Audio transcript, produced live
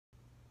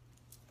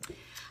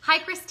Hi,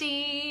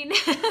 Christine.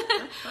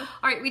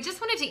 All right, we just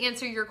wanted to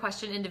answer your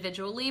question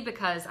individually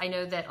because I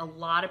know that a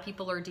lot of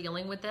people are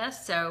dealing with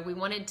this. So we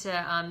wanted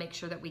to make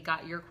sure that we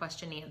got your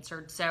question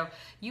answered. So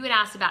you had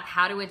asked about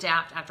how to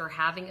adapt after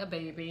having a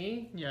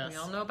baby. Yes. We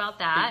all know about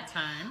that. Big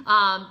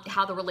time.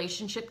 How the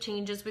relationship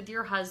changes with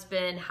your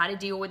husband, how to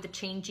deal with the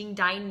changing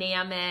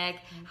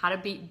dynamic, how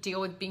to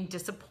deal with being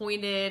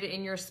disappointed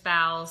in your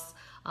spouse.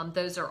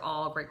 Those are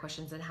all great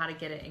questions, and how to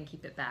get it and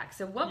keep it back.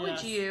 So what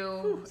would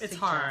you It's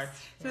suggest? hard.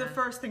 So Yeah. the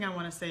first thing I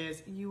want to say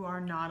is you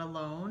are not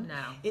alone.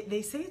 No.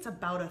 They say it's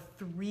about a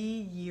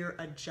 3-year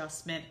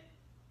adjustment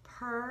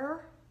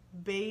per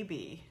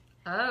baby.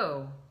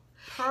 Oh.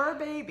 Per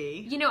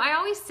baby. You know, I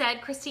always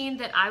said, Christine,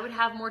 that I would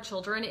have more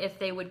children if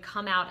they would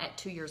come out at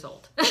 2 years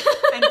old.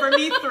 And for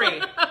me,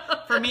 3.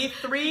 For me,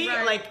 3,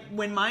 Right. like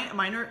when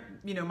mine are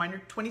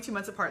 22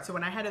 months apart. So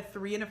when I had a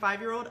 3 and a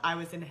 5-year-old, I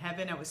was in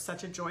heaven. It was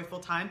such a joyful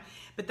time.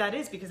 But that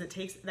is because it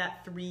takes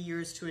that 3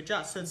 years to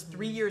adjust. So it's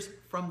 3 years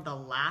from the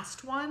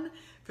last one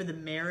for the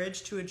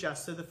marriage to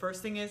adjust. So the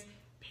first thing is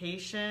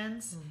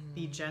patience,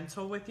 be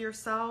gentle with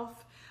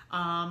yourself.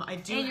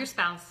 And your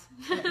spouse.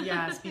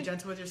 Yes, be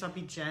gentle with yourself,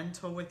 be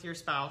gentle with your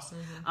spouse.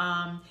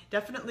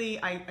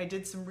 Definitely, I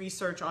did some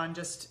research on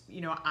just,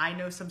 I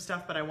know some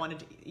stuff, but I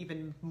wanted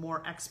even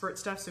more expert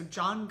stuff. So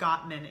John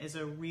Gottman is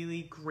a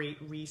really great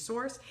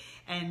resource,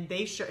 and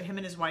him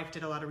and his wife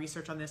did a lot of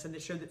research on this, and they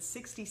showed that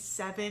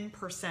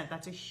 67%,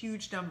 that's a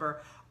huge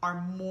number, are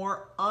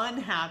more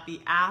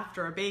unhappy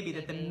after a baby,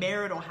 that the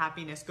marital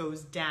happiness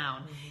goes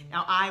down.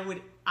 Now, I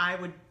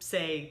would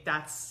say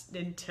that's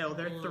until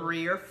they're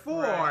 3 or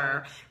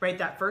 4, right?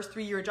 That first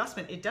 3-year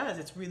adjustment,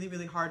 it's really,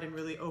 really hard and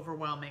really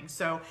overwhelming.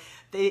 So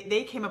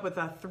they came up with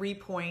a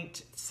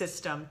 3-point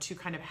system to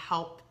kind of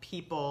help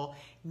people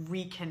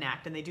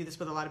reconnect. And they do this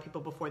with a lot of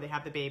people before they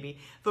have the baby,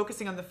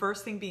 focusing on the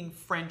first thing being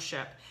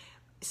friendship.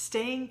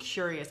 Staying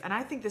curious, and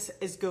I think this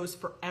goes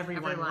for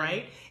everyone,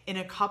 right? In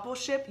a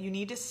coupleship, you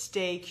need to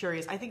stay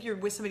curious. I think you're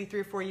with somebody 3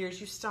 or 4 years,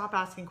 you stop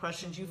asking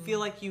questions, you feel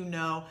like you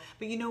know,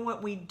 but you know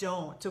what, we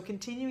don't. So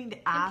continuing to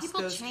ask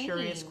those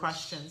curious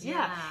questions.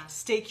 Yeah.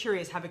 Stay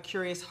curious, have a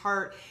curious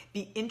heart,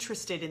 be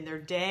interested in their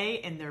day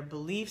and their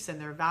beliefs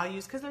and their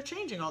values, because they're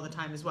changing all the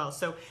time as well.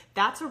 So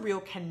that's a real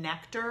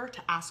connector,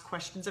 to ask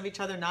questions of each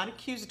other, not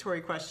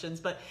accusatory questions,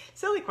 but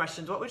silly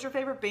questions. What was your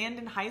favorite band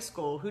in high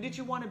school? Who did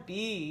you want to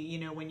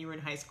be, when you were in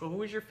high school? Who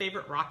was your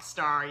favorite rock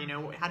star?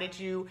 How did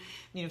you,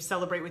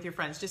 celebrate with your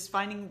friends? Just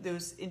finding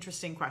those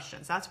interesting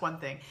questions. That's one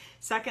thing.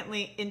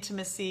 Secondly,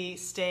 intimacy,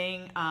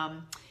 staying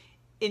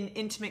in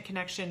intimate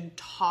connection,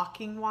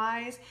 talking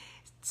wise,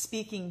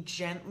 speaking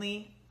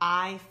gently.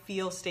 I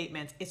feel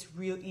statements. It's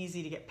real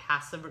easy to get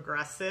passive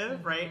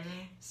aggressive, right?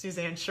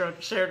 Suzanne shared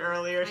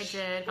earlier. I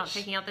did, about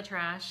taking out the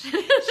trash.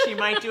 She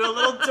might do a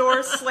little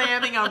door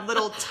slamming, a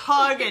little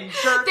tug and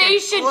jerk. They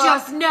should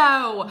just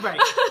know.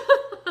 Right.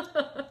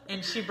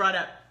 And she brought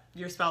up,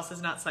 your spouse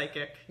is not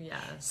psychic. Yeah.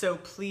 So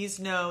please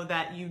know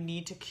that you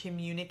need to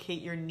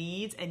communicate your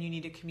needs, and you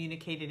need to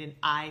communicate it in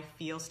I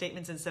feel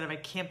statements instead of I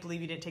can't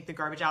believe you didn't take the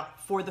garbage out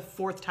for the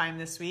 4th time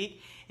this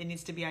week. It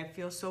needs to be I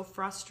feel so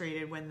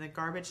frustrated when the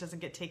garbage doesn't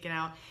get taken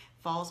out,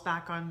 falls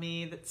back on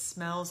me, that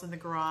smells in the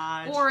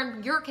garage. Or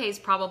in your case,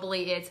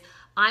 probably it's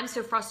I'm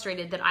so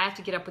frustrated that I have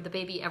to get up with the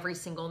baby every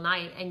single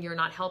night and you're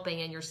not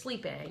helping and you're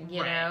sleeping,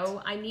 you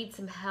know? I need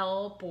some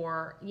help,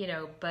 or,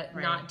 but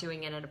not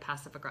doing it in a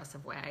passive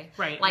aggressive way.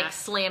 Right. Like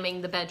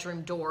slamming the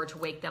bedroom door to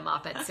wake them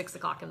up at 6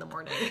 o'clock in the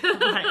morning.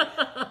 Right.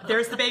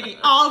 There's the baby.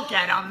 I'll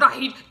get him.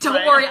 Right.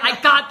 Don't worry. I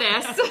got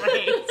this.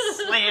 Right.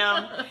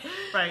 Slam.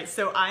 Right.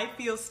 So I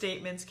feel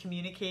statements,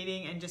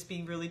 communicating, and just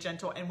being really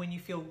gentle. And when you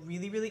feel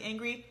really, really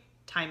angry,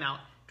 time out.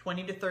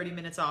 20 to 30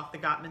 minutes off. The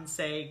Gottmans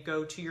say,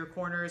 go to your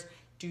corners,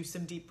 do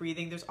some deep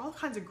breathing. There's all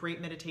kinds of great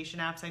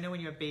meditation apps. I know when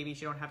you have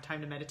babies, you don't have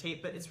time to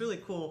meditate, but it's really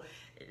cool.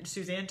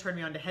 Suzanne turned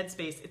me on to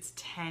Headspace. It's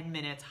 10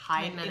 minutes.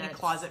 Hide in a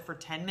closet for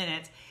 10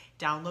 minutes.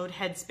 Download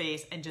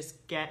Headspace and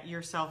just get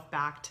yourself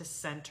back to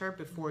center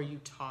before you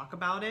talk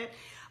about it.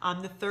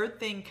 The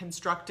third thing,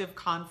 constructive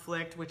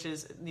conflict, which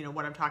is,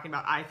 what I'm talking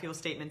about. I feel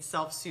statements,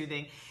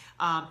 self-soothing,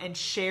 and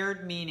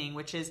shared meaning,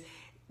 which is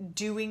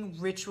doing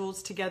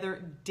rituals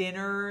together,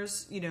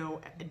 dinners,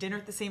 dinner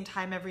at the same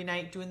time every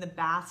night, doing the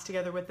baths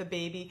together with the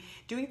baby,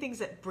 doing things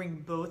that bring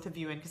both of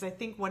you in. Because I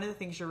think one of the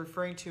things you're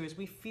referring to is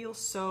we feel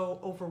so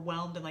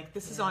overwhelmed and like,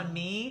 this is on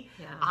me.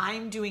 Yeah.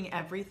 I'm doing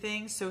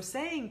everything. So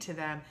saying to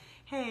them,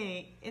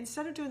 hey,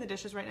 instead of doing the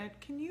dishes right now,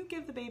 can you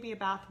give the baby a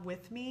bath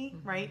with me,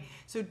 right?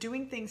 So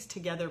doing things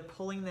together,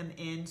 pulling them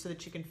in so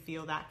that you can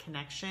feel that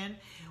connection.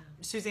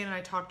 Suzanne and I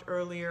talked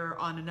earlier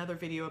on another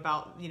video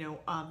about,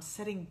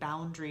 setting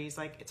boundaries.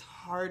 Like, it's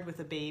hard with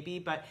a baby,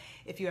 but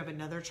if you have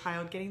another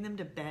child, getting them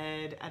to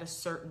bed at a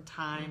certain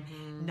time,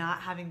 not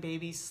having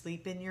babies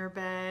sleep in your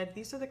bed.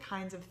 These are the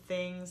kinds of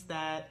things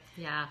that...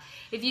 Yeah.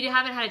 If you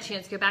haven't had a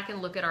chance, go back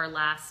and look at our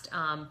last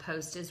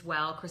post as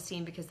well,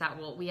 Christine, because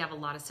we have a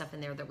lot of stuff in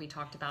there that we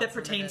talked about. That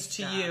pertains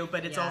to you,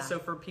 but it's also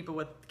for people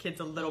with kids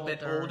a little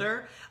bit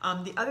older.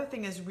 The other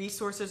thing is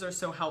resources are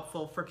so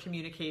helpful for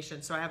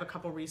communication. So I have a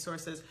couple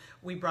resources.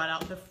 We brought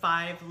out the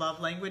 5 love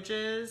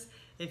languages.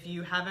 If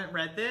you haven't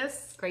read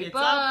this, Great it's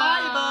book. a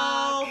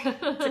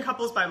Bible. It's a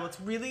couple's Bible.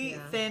 It's really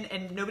Yeah. thin,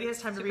 and nobody has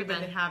time to Super read when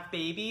thin. they have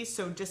babies.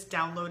 So just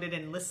download it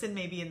and listen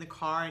maybe in the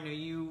car. I know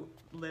you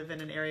live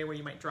in an area where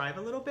you might drive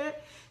a little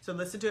bit, so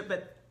listen to it.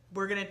 But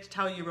we're going to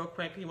tell you real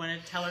quick. You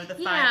want to tell her the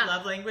 5 Yeah.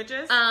 love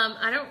languages?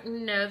 I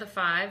don't know the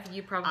 5.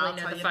 You probably I'll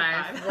know tell the you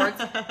 5.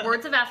 the 5.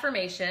 Words of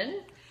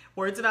affirmation.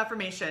 Words of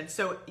affirmation.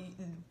 So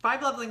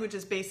 5 love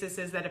languages basis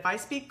is that if I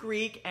speak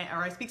Greek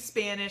or I speak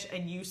Spanish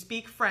and you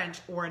speak French,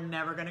 we're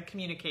never going to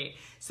communicate.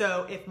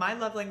 So if my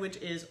love language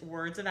is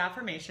words of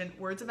affirmation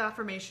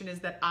is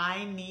that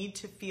I need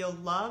to feel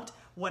loved.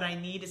 What I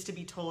need is to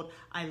be told,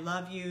 I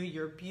love you,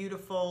 you're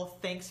beautiful,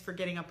 thanks for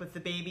getting up with the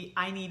baby.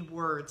 I need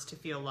words to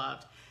feel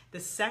loved. The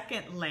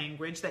second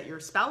language that your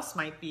spouse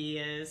might be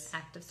is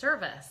Act of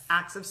service.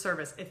 acts of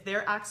service. If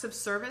they're acts of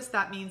service,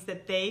 that means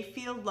that they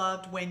feel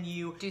loved when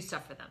you Do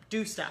stuff for them.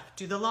 do stuff,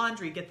 do the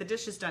laundry, get the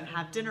dishes done,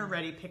 have dinner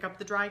ready, pick up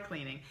the dry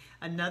cleaning.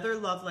 Another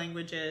love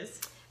language is,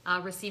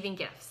 Receiving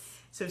gifts.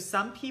 so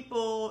some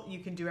people, you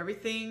can do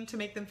everything to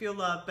make them feel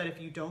loved, but if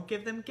you don't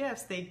give them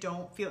gifts, they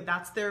don't feel,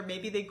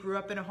 maybe they grew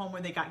up in a home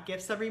where they got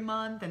gifts every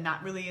month, and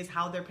that really is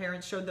how their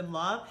parents showed them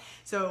love.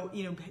 So,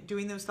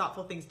 doing those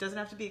thoughtful things doesn't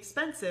have to be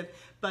expensive,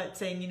 but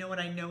saying, you know what,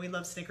 I know we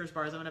love Snickers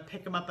bars, I'm gonna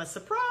pick them up a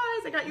surprise,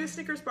 I got you a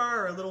Snickers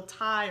bar or a little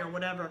tie or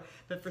whatever.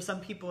 But for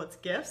some people it's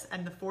gifts.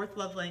 And the 4th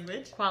love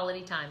language,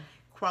 Quality time.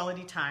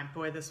 quality time.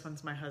 Boy, this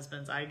one's my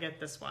husband's. I get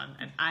this one.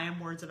 And I am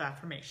words of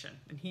affirmation.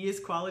 And he is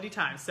quality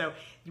time. So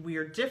we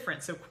are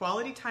different. So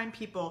quality time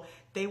people,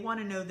 they want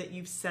to know that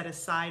you've set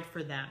aside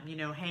for them.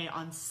 Hey,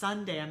 on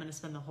Sunday, I'm going to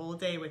spend the whole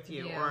day with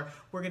you. Yeah. Or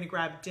we're going to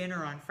grab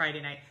dinner on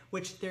Friday night,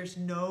 which there's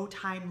no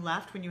time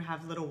left when you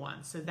have little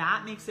ones. So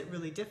that makes it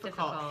really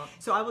difficult.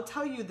 So I will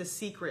tell you the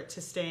secret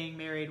to staying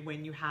married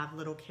when you have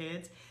little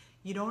kids.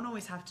 You don't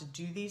always have to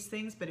do these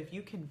things, but if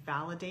you can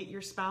validate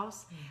your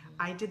spouse,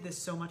 I did this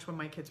so much when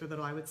my kids were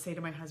little. I would say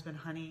to my husband,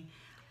 honey,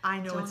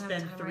 I know it's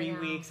been 3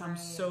 weeks. I'm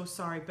so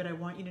sorry, but I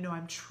want you to know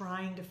I'm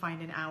trying to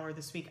find an hour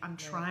this week. I'm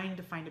trying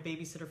to find a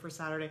babysitter for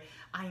Saturday.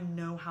 I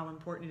know how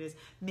important it is.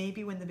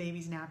 Maybe when the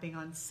baby's napping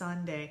on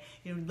Sunday,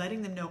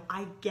 letting them know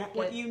I get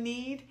what you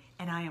need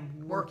and I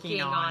am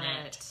working on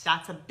it.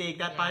 That's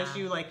that buys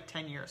you like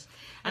 10 years.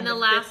 And the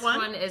last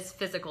one is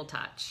physical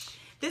touch.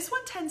 This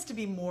one tends to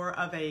be more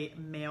of a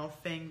male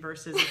thing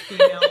versus a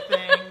female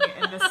thing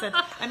in the sense.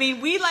 I mean,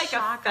 we like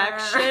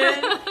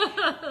affection,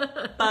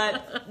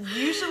 but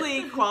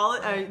usually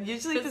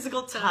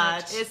physical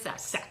touch is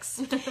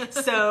sex.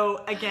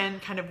 So again,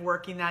 kind of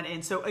working that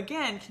in. So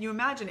again, can you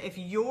imagine if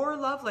your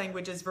love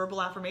language is verbal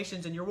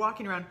affirmations and you're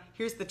walking around,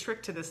 here's the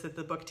trick to this that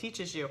the book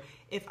teaches you.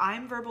 If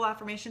I'm verbal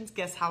affirmations,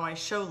 guess how I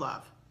show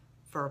love?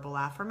 Verbal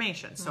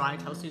affirmation. So I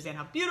tell Suzanne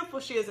how beautiful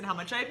she is and how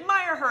much I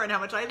admire her and how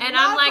much I love her. And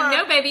I'm like,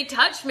 no, baby,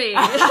 touch me.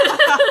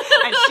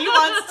 And she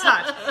wants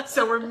touch.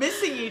 So we're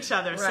missing each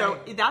other. Right. So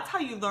that's how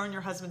you learn your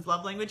husband's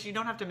love language. You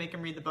don't have to make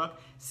him read the book.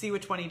 See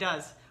which one he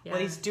does. Yeah.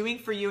 What he's doing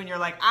for you, and you're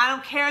like, I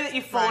don't care that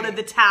you folded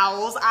the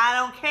towels. I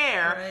don't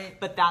care. Right.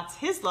 But that's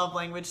his love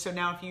language. So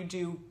now if you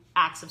do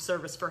acts of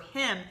service for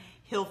him,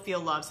 he'll feel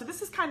loved. So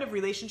this is kind of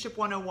relationship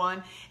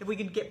 101. If we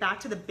could get back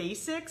to the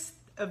basics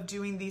of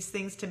doing these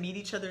things to meet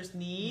each other's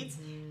needs,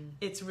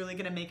 it's really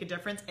going to make a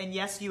difference. And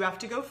yes, you have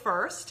to go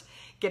first.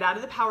 Get out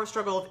of the power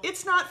struggle of,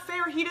 it's not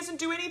fair, he doesn't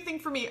do anything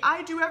for me,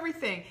 I do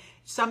everything.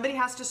 Somebody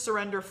has to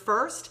surrender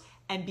first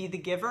and be the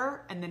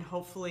giver, and then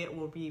hopefully it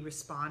will be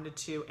responded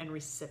to and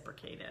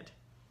reciprocated.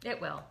 It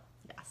will.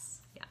 Yes.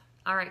 Yeah.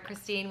 All right,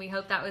 Christine, we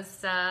hope that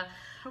was a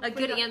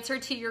good answer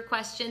to your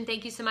question.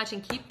 Thank you so much,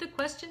 and keep the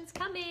questions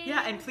coming.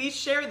 Yeah, and please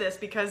share this,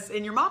 because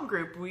in your mom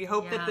group, we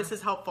hope that this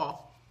is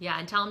helpful. Yeah,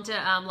 and tell them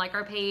to like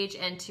our page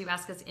and to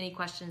ask us any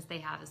questions they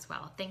have as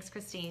well. Thanks,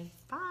 Christine.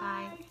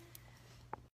 Bye.